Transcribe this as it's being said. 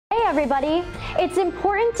everybody. It's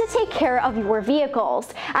important to take care of your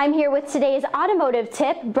vehicles. I'm here with today's automotive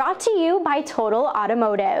tip brought to you by Total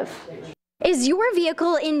Automotive. Is your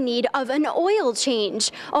vehicle in need of an oil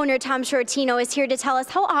change? Owner Tom Shortino is here to tell us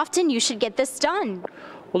how often you should get this done.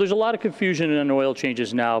 Well, there's a lot of confusion in oil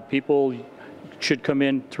changes now. People should come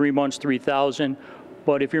in 3 months, 3,000,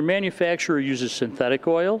 but if your manufacturer uses synthetic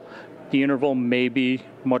oil, the interval may be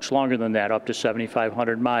much longer than that, up to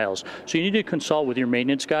 7,500 miles. So you need to consult with your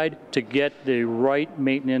maintenance guide to get the right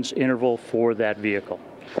maintenance interval for that vehicle.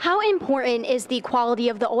 How important is the quality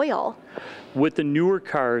of the oil? With the newer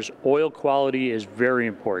cars, oil quality is very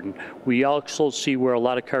important. We also see where a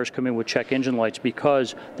lot of cars come in with check engine lights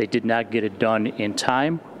because they did not get it done in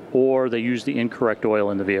time or they used the incorrect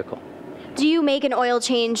oil in the vehicle. Do you make an oil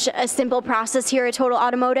change a simple process here at Total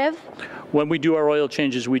Automotive? When we do our oil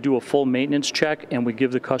changes, we do a full maintenance check and we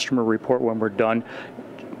give the customer a report when we're done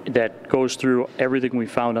that goes through everything we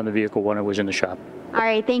found on the vehicle when it was in the shop. All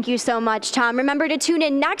right, thank you so much, Tom. Remember to tune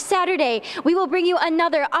in next Saturday. We will bring you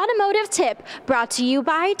another automotive tip brought to you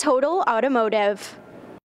by Total Automotive.